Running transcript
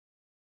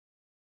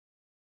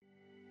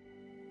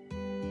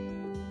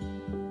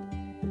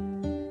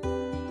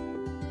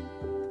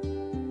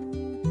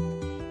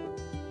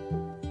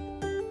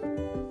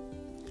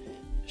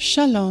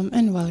Shalom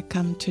and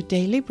welcome to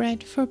Daily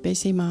Bread for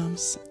Busy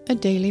Moms, a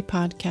daily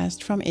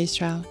podcast from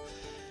Israel,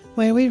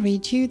 where we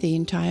read you the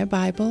entire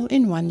Bible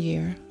in 1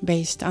 year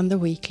based on the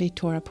weekly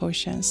Torah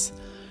portions.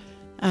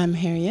 I'm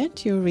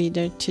Harriet, your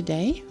reader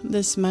today,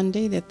 this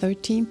Monday the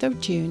 13th of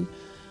June,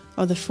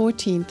 or the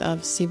 14th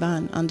of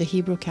Sivan on the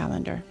Hebrew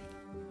calendar.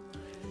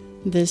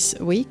 This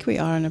week we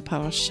are on a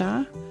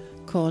parasha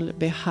called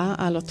Beha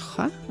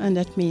Alotcha, and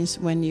that means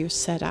when you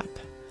set up.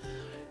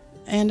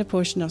 And a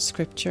portion of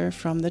scripture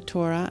from the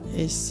Torah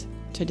is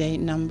today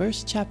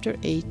Numbers chapter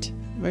 8,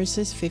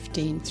 verses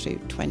 15 through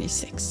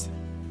 26.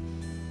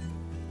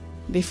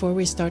 Before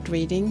we start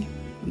reading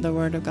the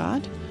Word of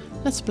God,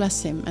 let's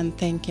bless Him and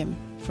thank Him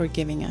for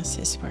giving us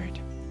His Word.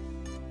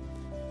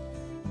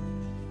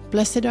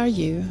 Blessed are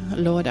you,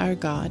 Lord our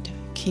God,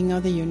 King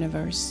of the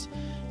universe,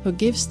 who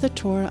gives the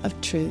Torah of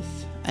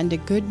truth and the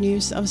good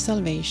news of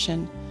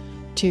salvation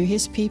to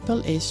His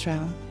people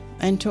Israel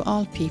and to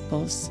all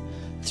peoples,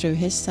 through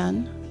His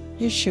Son,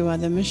 Yeshua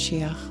the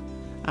Mashiach,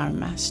 our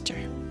Master.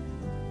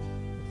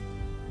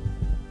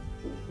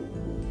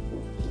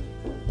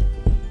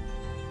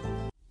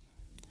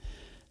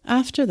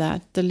 After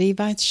that, the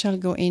Levites shall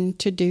go in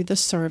to do the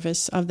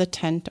service of the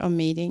tent of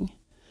meeting.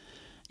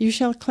 You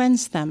shall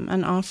cleanse them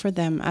and offer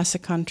them as a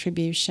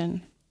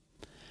contribution.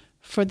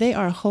 For they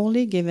are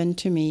wholly given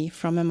to me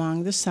from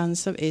among the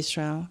sons of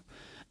Israel,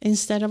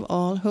 instead of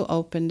all who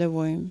open the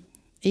womb,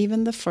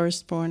 even the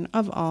firstborn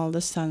of all the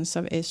sons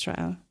of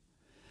Israel.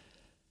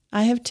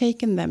 I have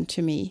taken them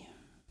to me.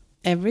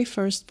 Every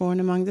firstborn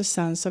among the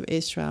sons of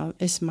Israel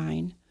is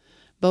mine,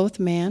 both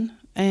man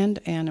and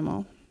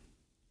animal.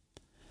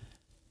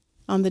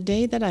 On the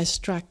day that I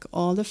struck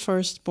all the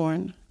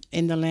firstborn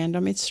in the land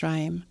of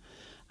Mitzrayim,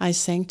 I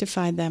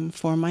sanctified them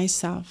for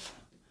myself.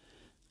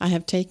 I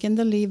have taken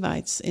the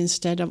Levites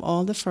instead of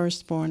all the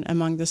firstborn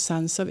among the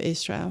sons of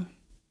Israel.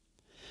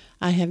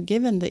 I have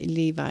given the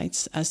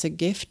Levites as a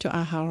gift to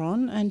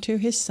Aharon and to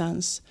his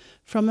sons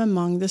from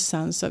among the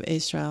sons of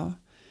Israel,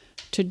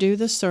 to do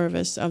the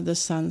service of the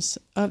sons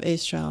of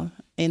Israel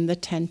in the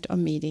tent of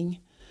meeting,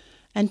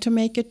 and to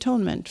make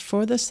atonement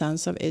for the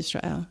sons of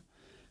Israel,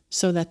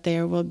 so that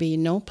there will be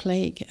no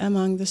plague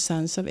among the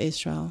sons of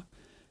Israel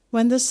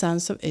when the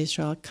sons of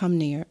Israel come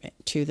near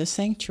to the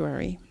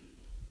sanctuary.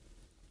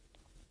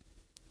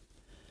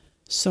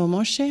 So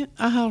Moshe,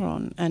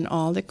 Aharon, and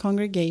all the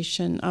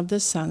congregation of the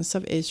sons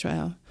of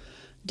Israel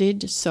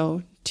did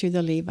so to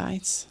the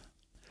Levites,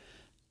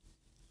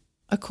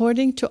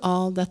 according to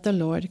all that the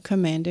Lord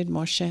commanded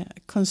Moshe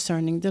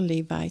concerning the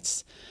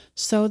Levites,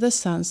 so the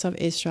sons of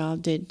Israel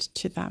did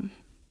to them.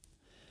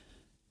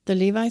 The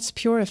Levites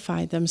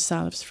purified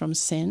themselves from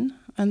sin,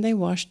 and they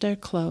washed their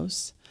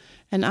clothes,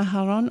 and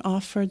Aharon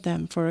offered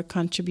them for a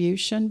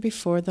contribution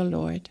before the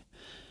Lord,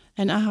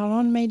 and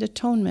Aharon made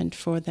atonement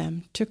for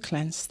them to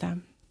cleanse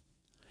them.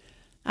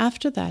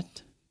 After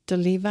that, the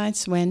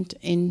Levites went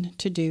in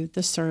to do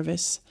the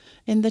service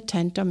in the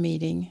tent of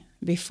meeting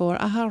before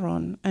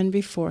Aharon and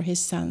before his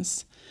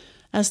sons,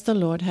 as the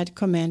Lord had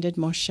commanded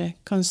Moshe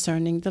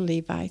concerning the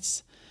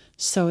Levites,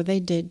 so they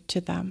did to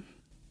them.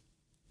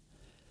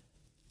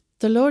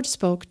 The Lord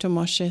spoke to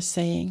Moshe,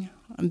 saying,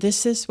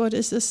 This is what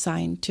is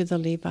assigned to the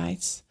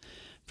Levites.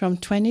 From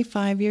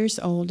 25 years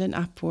old and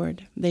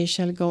upward, they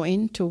shall go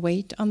in to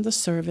wait on the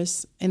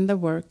service in the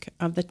work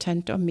of the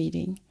tent of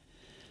meeting.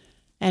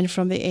 And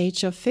from the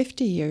age of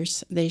 50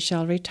 years they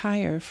shall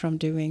retire from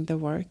doing the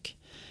work,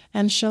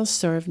 and shall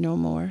serve no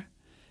more,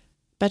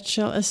 but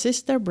shall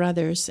assist their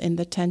brothers in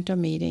the tent of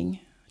meeting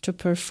to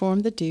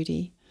perform the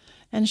duty,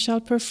 and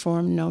shall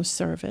perform no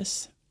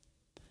service.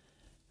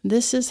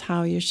 This is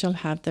how you shall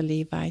have the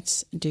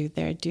Levites do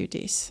their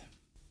duties.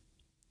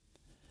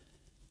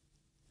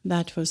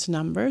 That was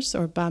Numbers,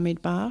 or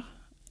Bamidbar,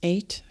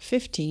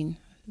 8:15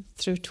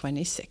 through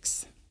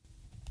 26.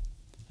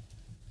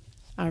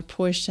 Our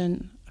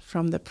portion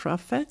from the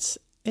prophets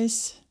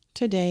is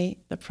today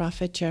the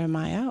prophet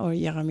Jeremiah, or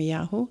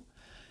Yirmiyahu,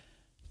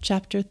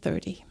 chapter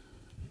 30.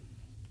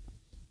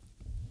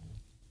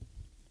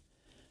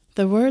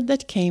 The word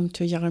that came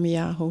to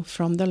Yirmiyahu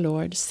from the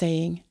Lord,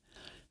 saying,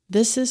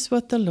 This is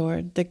what the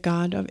Lord, the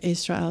God of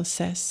Israel,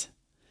 says.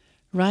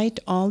 Write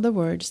all the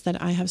words that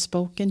I have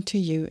spoken to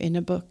you in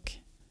a book.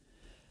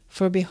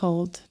 For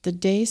behold, the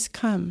days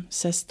come,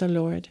 says the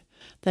Lord,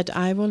 that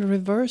I will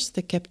reverse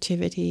the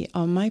captivity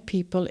of my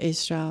people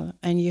Israel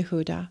and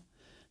Yehudah,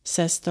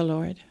 says the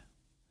Lord.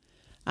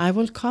 I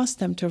will cause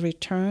them to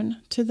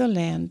return to the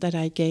land that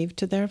I gave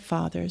to their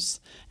fathers,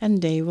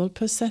 and they will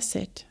possess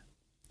it.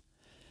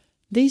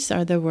 These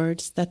are the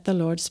words that the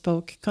Lord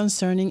spoke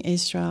concerning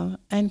Israel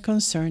and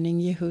concerning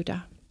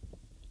Yehudah.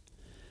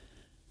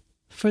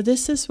 For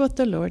this is what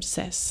the Lord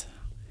says.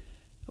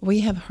 We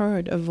have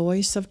heard a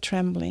voice of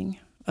trembling,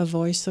 a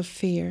voice of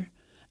fear,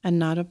 and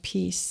not of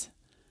peace.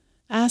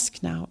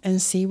 Ask now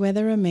and see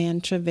whether a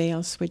man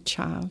travails with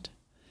child.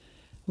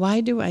 Why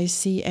do I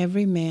see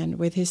every man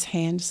with his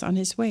hands on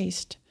his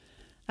waist,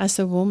 as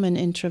a woman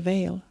in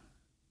travail,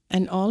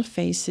 and all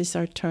faces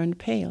are turned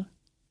pale?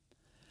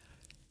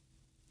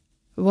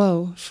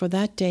 Woe, for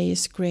that day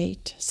is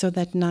great, so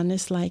that none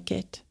is like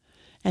it.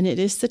 And it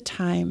is the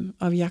time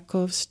of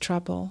Jacob's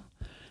trouble,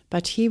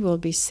 but he will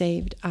be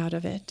saved out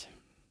of it.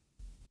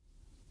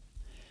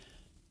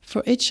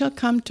 For it shall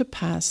come to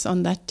pass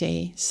on that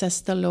day,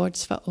 says the Lord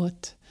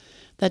Sabaoth,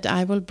 that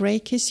I will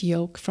break his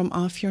yoke from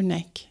off your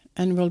neck,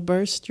 and will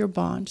burst your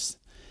bonds.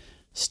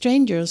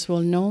 Strangers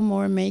will no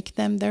more make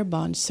them their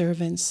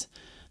bondservants,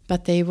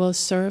 but they will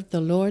serve the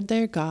Lord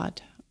their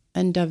God,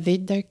 and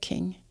David their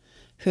king,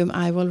 whom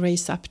I will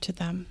raise up to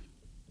them.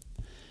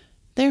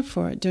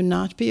 Therefore do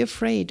not be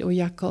afraid, O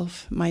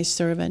Yaakov, my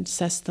servant,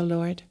 says the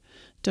Lord.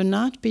 Do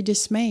not be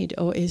dismayed,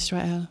 O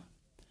Israel.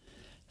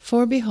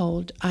 For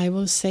behold, I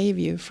will save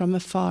you from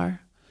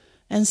afar,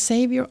 and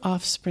save your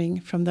offspring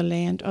from the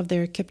land of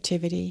their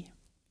captivity.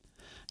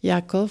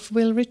 Yaakov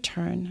will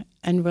return,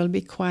 and will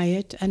be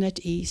quiet and at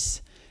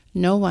ease.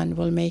 No one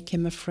will make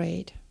him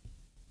afraid.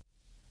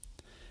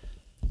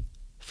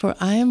 For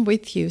I am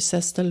with you,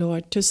 says the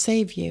Lord, to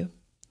save you.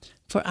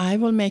 For I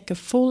will make a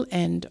full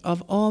end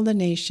of all the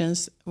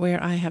nations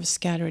where I have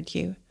scattered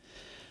you.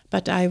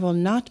 But I will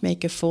not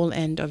make a full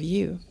end of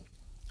you.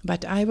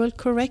 But I will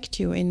correct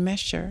you in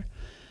measure,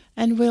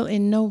 and will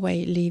in no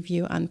way leave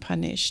you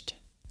unpunished.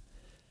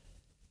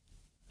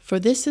 For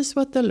this is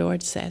what the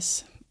Lord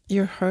says: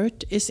 your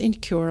hurt is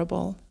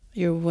incurable,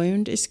 your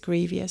wound is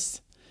grievous.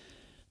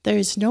 There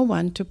is no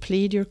one to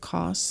plead your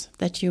cause,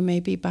 that you may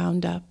be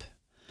bound up.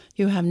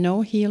 You have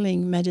no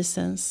healing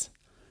medicines.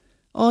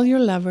 All your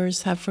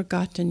lovers have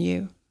forgotten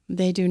you.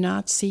 They do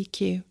not seek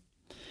you.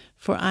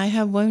 For I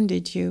have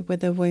wounded you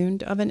with the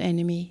wound of an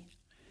enemy,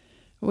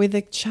 with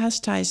the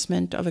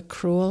chastisement of a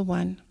cruel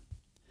one,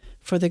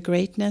 for the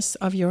greatness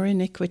of your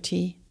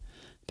iniquity,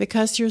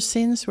 because your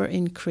sins were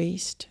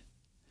increased.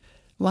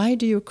 Why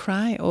do you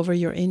cry over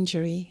your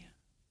injury?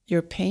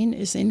 Your pain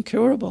is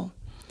incurable.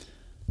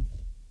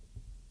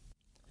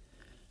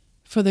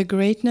 For the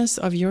greatness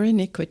of your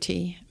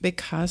iniquity,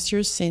 because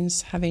your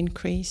sins have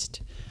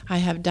increased, I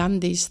have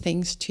done these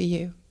things to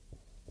you.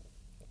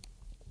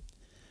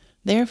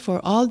 Therefore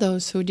all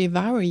those who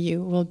devour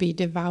you will be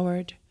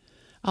devoured.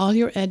 All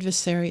your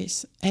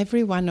adversaries,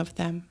 every one of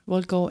them,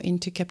 will go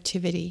into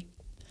captivity.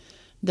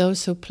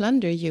 Those who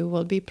plunder you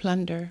will be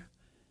plunder.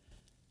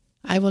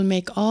 I will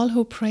make all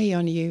who prey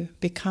on you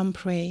become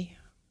prey.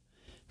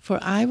 For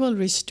I will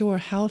restore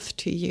health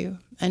to you,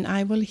 and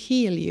I will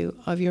heal you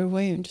of your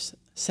wounds,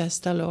 says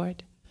the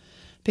Lord,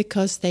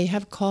 because they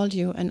have called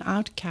you an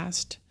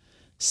outcast,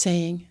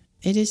 saying,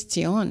 It is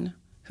Zion,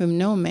 whom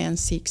no man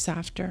seeks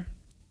after.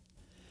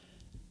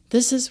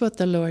 This is what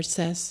the Lord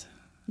says: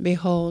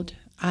 Behold,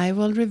 I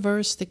will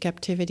reverse the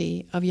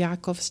captivity of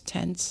Jacob's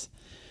tents,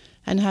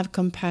 and have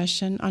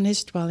compassion on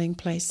his dwelling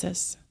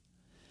places.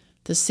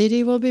 The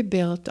city will be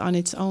built on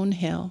its own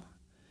hill,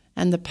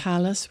 and the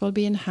palace will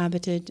be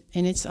inhabited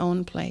in its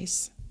own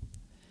place.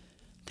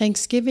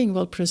 Thanksgiving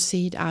will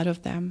proceed out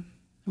of them,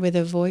 with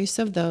the voice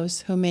of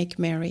those who make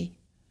merry.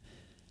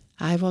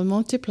 I will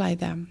multiply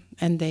them,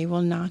 and they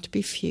will not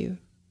be few.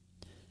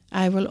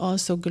 I will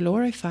also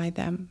glorify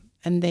them,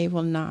 and they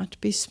will not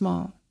be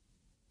small.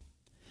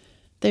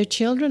 Their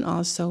children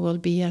also will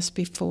be as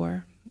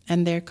before,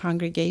 and their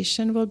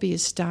congregation will be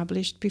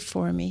established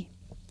before me.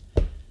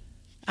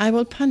 I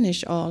will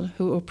punish all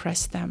who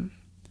oppress them.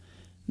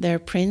 Their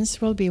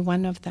prince will be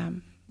one of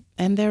them,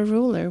 and their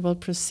ruler will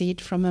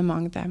proceed from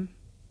among them.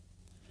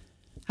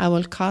 I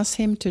will cause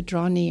him to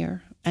draw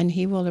near, and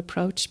he will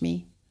approach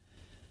me.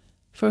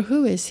 For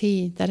who is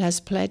he that has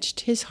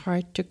pledged his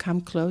heart to come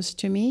close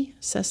to me,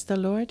 says the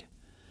Lord?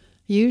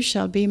 You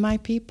shall be my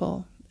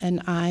people,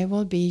 and I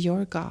will be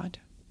your God.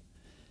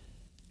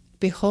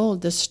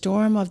 Behold, the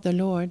storm of the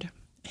Lord,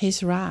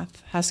 his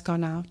wrath has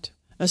gone out,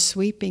 a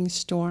sweeping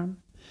storm.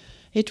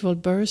 It will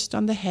burst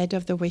on the head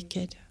of the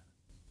wicked.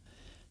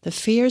 The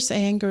fierce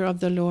anger of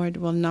the Lord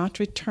will not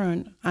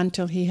return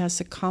until he has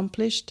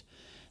accomplished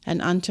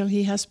and until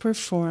he has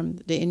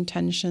performed the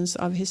intentions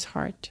of his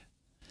heart.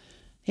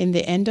 In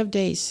the end of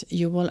days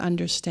you will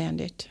understand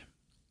it.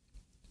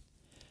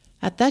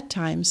 At that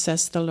time,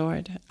 says the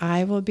Lord,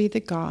 I will be the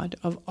God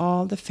of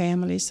all the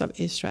families of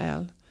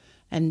Israel,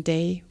 and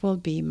they will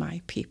be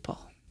my people.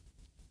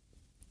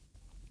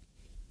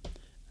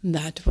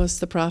 That was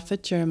the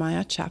prophet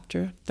Jeremiah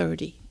chapter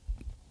 30.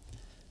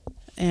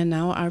 And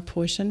now our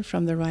portion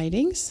from the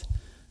writings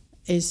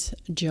is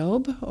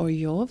Job or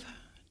Job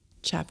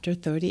chapter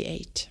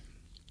 38.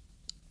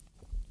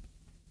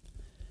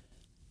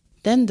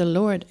 Then the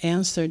Lord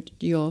answered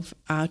Job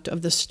out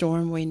of the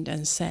storm wind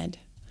and said,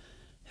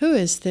 Who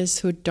is this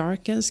who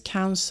darkens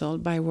counsel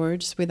by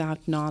words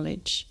without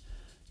knowledge?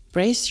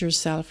 Brace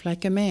yourself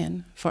like a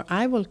man, for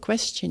I will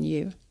question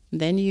you,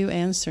 then you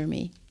answer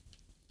me.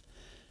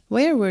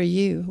 Where were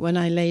you when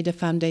I laid the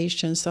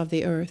foundations of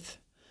the earth?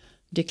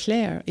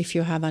 Declare if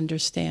you have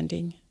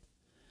understanding.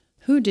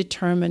 Who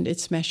determined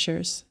its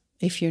measures,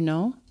 if you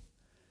know?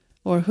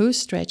 Or who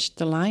stretched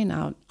the line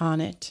out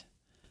on it?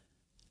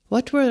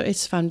 What were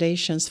its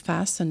foundations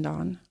fastened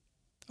on?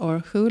 Or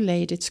who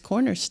laid its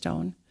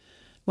cornerstone,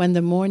 when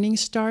the morning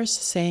stars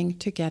sang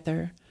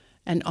together,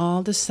 and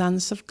all the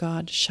sons of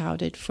God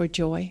shouted for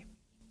joy.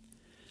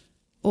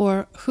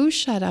 Or who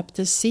shut up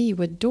the sea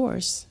with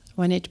doors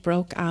when it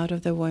broke out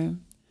of the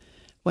womb,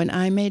 when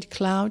I made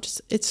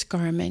clouds its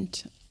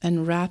garment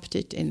and wrapped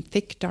it in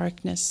thick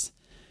darkness,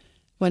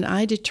 when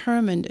I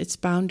determined its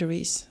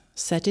boundaries,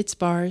 set its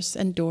bars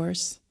and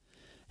doors,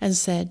 and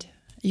said,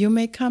 You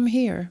may come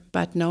here,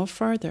 but no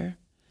further.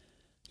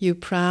 You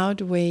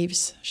proud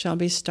waves shall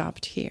be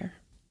stopped here.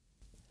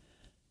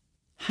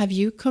 Have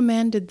you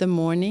commanded the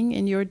morning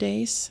in your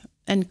days,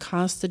 and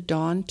caused the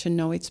dawn to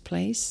know its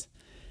place,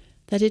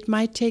 that it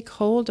might take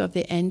hold of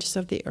the ends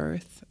of the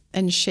earth,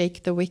 and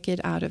shake the wicked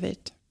out of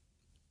it?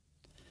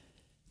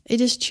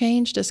 It is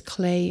changed as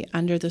clay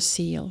under the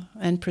seal,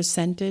 and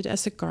presented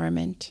as a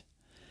garment.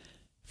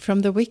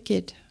 From the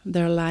wicked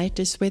their light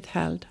is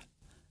withheld,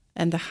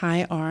 and the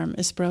high arm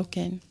is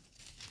broken.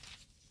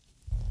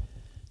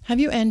 Have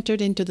you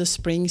entered into the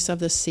springs of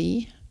the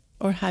sea,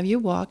 or have you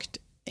walked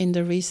in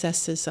the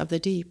recesses of the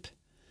deep?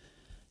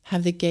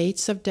 Have the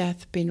gates of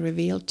death been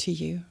revealed to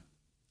you,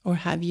 or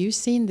have you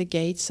seen the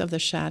gates of the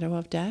shadow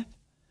of death?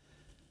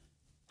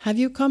 Have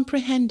you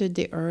comprehended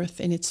the earth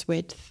in its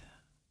width?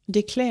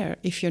 Declare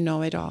if you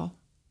know it all.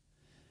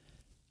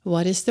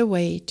 What is the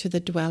way to the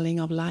dwelling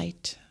of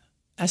light?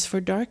 As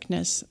for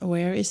darkness,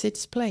 where is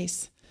its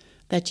place,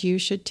 that you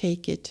should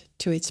take it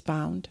to its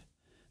bound,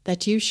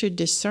 that you should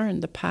discern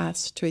the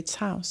paths to its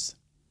house?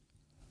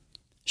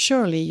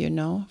 Surely you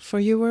know, for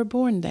you were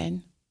born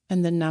then,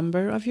 and the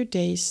number of your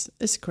days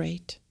is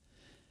great.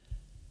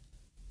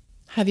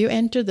 Have you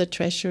entered the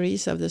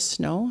treasuries of the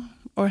snow,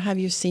 or have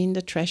you seen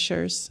the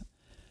treasures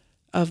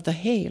of the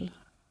hail,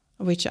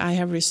 which I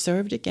have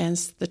reserved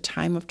against the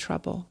time of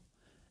trouble,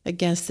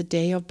 against the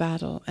day of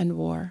battle and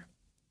war?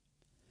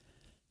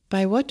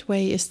 By what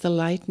way is the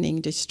lightning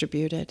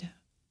distributed,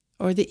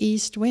 or the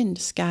east wind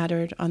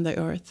scattered on the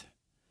earth?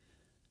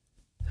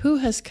 Who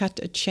has cut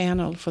a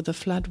channel for the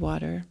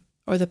floodwater,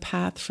 or the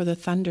path for the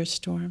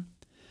thunderstorm,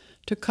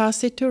 to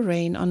cause it to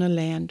rain on a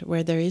land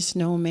where there is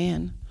no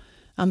man,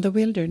 on the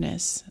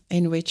wilderness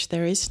in which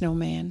there is no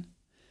man,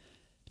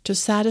 to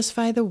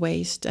satisfy the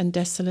waste and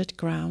desolate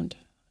ground,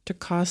 to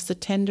cause the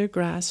tender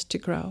grass to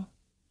grow?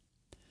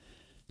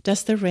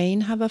 Does the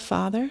rain have a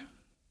father,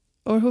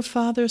 or who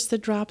fathers the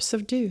drops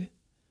of dew?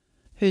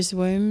 Whose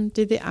womb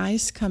did the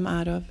ice come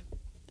out of?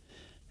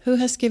 Who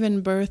has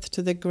given birth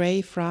to the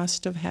gray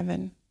frost of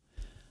heaven?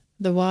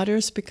 The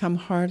waters become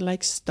hard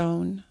like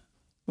stone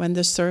when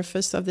the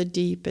surface of the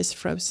deep is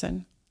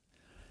frozen.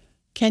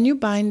 Can you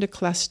bind a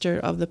cluster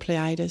of the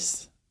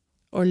Pleiades,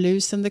 or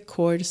loosen the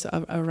cords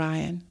of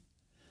Orion?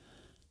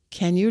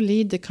 Can you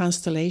lead the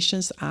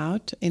constellations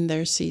out in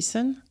their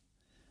season?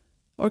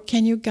 Or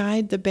can you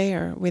guide the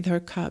bear with her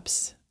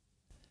cubs?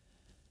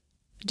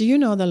 Do you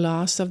know the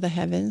laws of the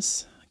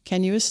heavens?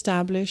 Can you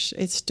establish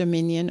its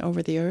dominion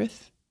over the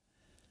earth?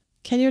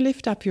 Can you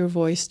lift up your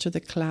voice to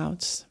the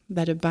clouds,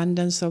 that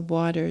abundance of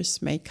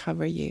waters may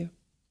cover you?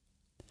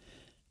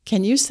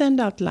 Can you send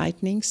out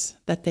lightnings,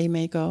 that they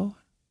may go?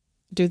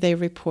 Do they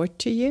report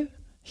to you?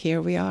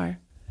 Here we are.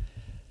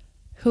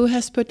 Who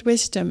has put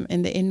wisdom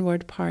in the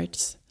inward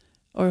parts,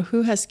 or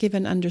who has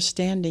given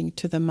understanding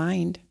to the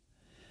mind?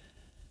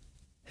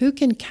 Who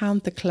can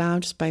count the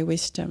clouds by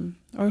wisdom,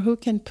 or who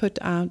can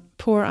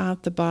pour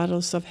out the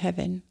bottles of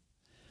heaven,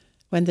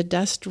 when the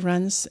dust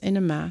runs in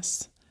a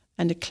mass,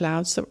 and the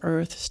clouds of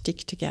earth stick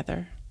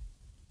together?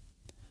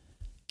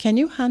 Can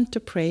you hunt a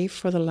prey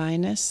for the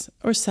lioness,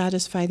 or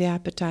satisfy the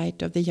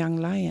appetite of the young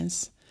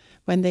lions,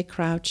 when they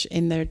crouch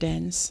in their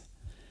dens,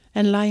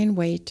 and lie in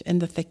wait in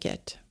the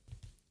thicket?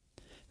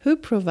 Who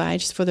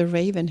provides for the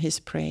raven his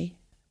prey,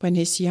 when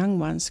his young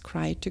ones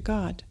cry to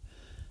God,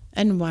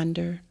 and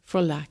wonder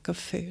for lack of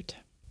food?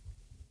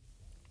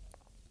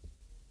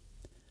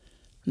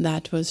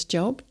 That was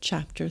Job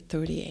chapter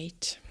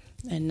 38.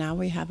 And now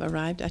we have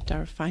arrived at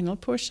our final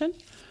portion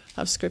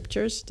of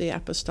scriptures, the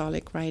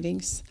apostolic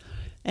writings.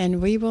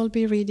 And we will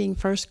be reading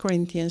 1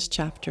 Corinthians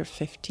chapter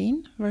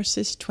 15,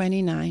 verses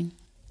 29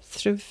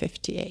 through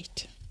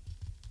 58.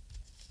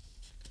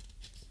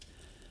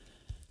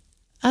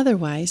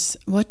 Otherwise,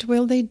 what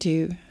will they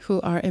do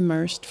who are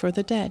immersed for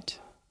the dead?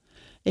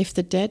 If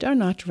the dead are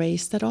not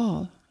raised at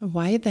all,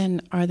 why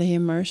then are they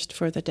immersed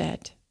for the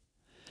dead?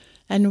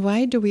 And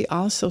why do we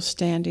also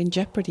stand in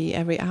jeopardy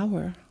every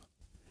hour?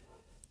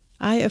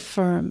 I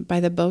affirm by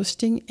the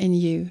boasting in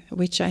you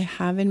which I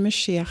have in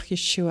Mashiach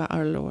Yeshua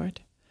our Lord,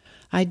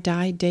 I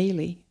die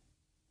daily.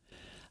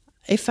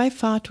 If I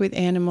fought with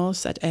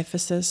animals at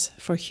Ephesus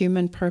for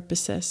human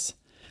purposes,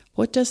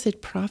 what does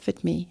it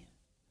profit me?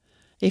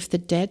 If the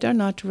dead are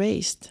not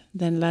raised,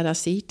 then let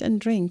us eat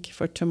and drink,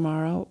 for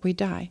tomorrow we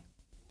die.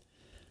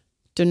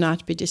 Do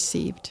not be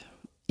deceived.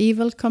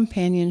 Evil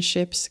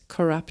companionships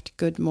corrupt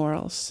good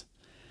morals.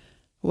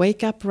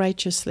 Wake up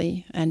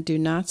righteously and do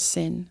not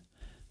sin,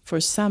 for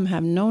some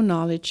have no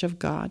knowledge of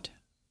God.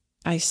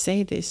 I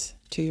say this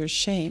to your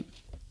shame.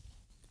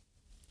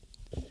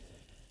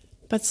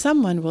 But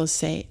someone will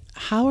say,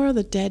 how are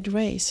the dead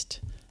raised?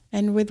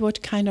 And with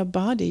what kind of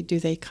body do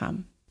they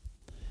come?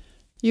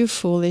 You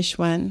foolish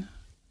one,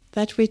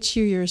 That which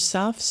you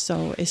yourself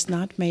sow is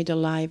not made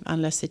alive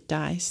unless it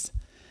dies.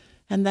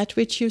 And that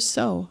which you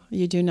sow,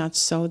 you do not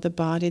sow the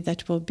body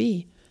that will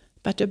be,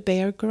 but a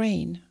bare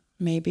grain,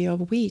 maybe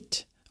of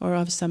wheat or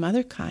of some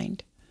other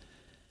kind.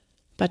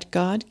 But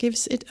God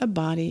gives it a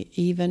body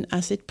even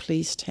as it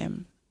pleased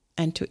him,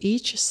 and to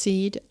each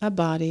seed a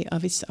body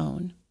of its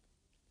own.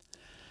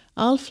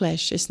 All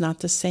flesh is not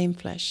the same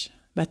flesh,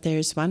 but there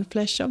is one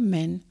flesh of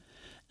men,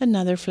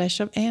 another flesh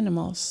of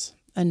animals,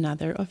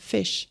 another of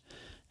fish,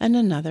 and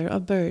another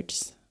of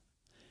birds.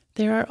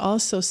 There are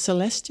also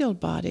celestial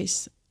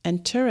bodies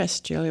and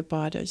terrestrial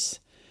bodies,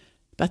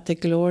 but the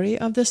glory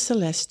of the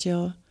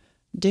celestial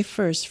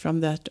differs from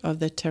that of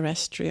the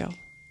terrestrial.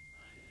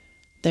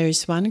 There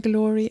is one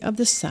glory of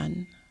the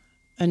sun,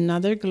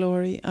 another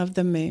glory of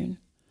the moon,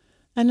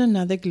 and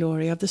another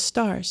glory of the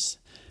stars,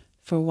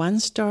 for one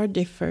star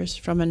differs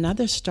from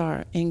another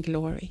star in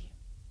glory.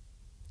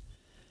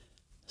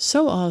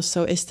 So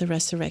also is the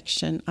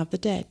resurrection of the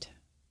dead.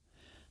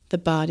 The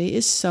body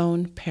is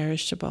sown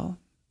perishable,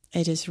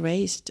 it is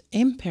raised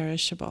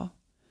imperishable.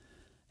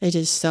 It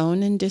is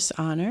sown in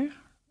dishonor,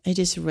 it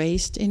is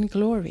raised in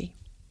glory.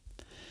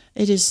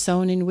 It is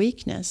sown in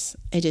weakness,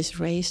 it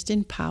is raised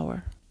in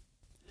power.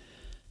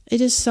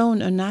 It is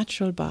sown a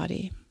natural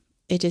body,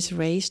 it is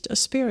raised a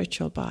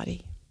spiritual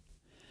body.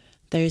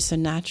 There is a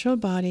natural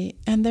body,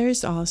 and there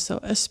is also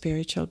a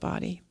spiritual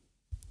body.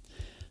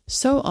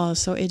 So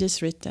also it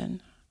is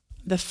written,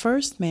 the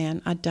first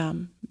man,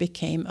 Adam,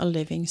 became a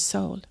living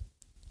soul.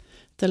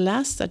 The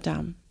last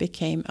Adam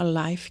became a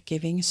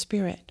life-giving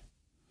spirit.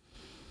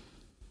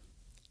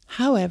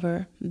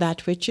 However,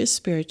 that which is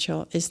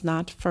spiritual is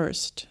not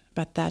first,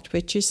 but that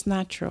which is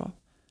natural,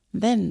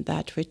 then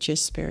that which is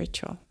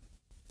spiritual.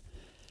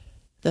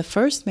 The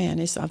first man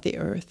is of the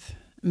earth,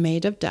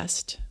 made of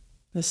dust.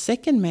 The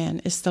second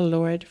man is the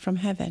Lord from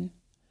heaven.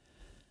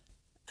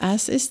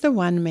 As is the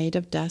one made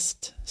of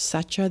dust,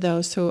 such are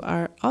those who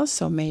are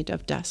also made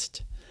of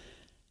dust.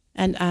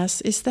 And as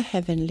is the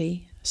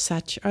heavenly,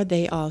 such are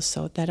they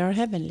also that are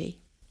heavenly.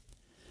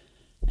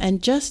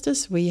 And just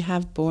as we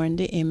have borne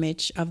the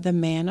image of the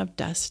man of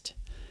dust,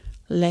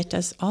 let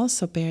us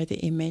also bear the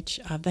image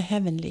of the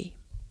heavenly.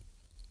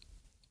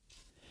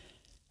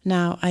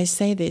 Now I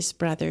say this,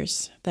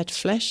 brothers, that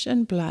flesh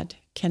and blood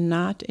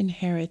cannot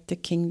inherit the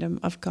kingdom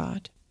of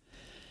God,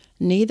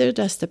 neither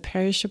does the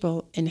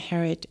perishable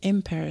inherit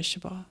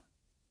imperishable.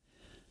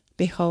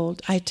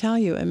 Behold, I tell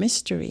you a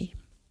mystery.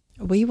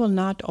 We will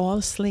not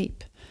all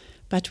sleep,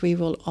 but we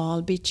will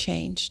all be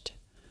changed.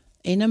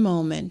 In a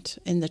moment,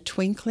 in the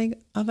twinkling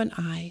of an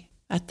eye,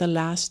 at the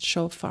last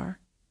shofar.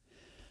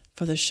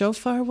 For the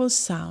shofar will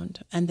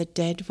sound, and the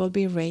dead will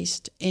be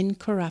raised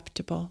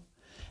incorruptible,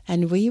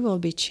 and we will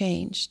be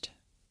changed.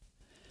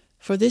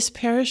 For this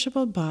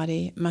perishable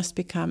body must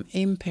become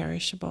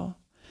imperishable,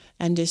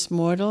 and this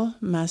mortal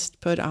must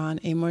put on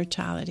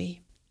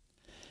immortality.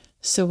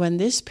 So when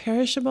this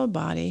perishable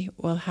body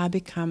will have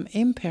become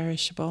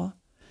imperishable,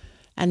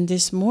 and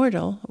this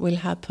mortal will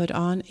have put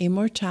on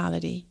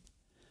immortality,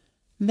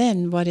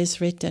 then what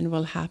is written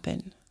will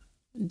happen.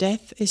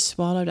 Death is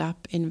swallowed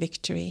up in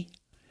victory.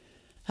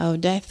 O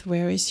death,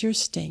 where is your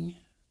sting?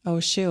 O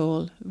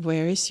Sheol,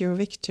 where is your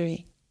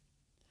victory?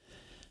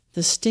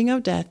 The sting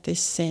of death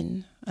is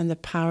sin, and the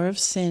power of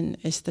sin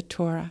is the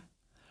Torah.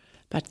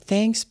 But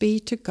thanks be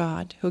to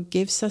God, who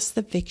gives us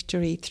the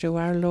victory through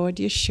our Lord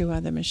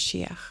Yeshua the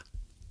Mashiach.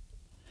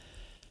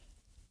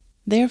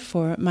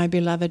 Therefore, my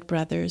beloved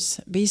brothers,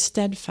 be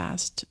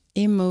steadfast,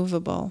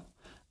 immovable,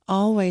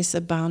 always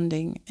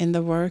abounding in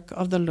the work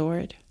of the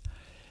Lord,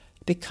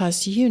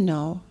 because you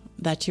know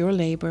that your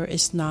labor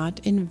is not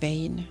in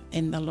vain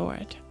in the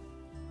Lord.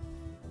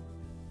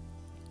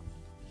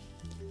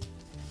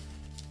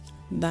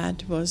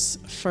 That was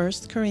 1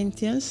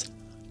 Corinthians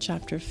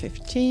chapter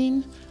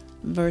 15,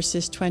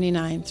 verses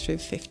 29 through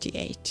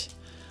 58.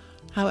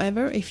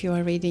 However, if you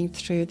are reading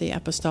through the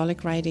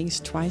apostolic writings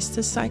twice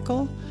this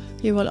cycle,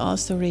 you will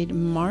also read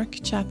Mark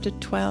chapter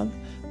 12,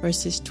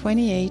 verses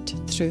 28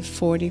 through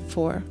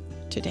 44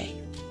 today.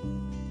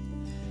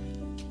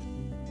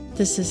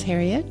 This is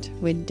Harriet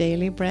with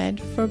Daily Bread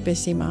for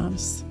Busy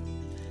Moms.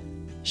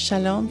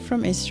 Shalom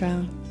from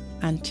Israel.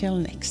 Until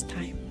next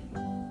time.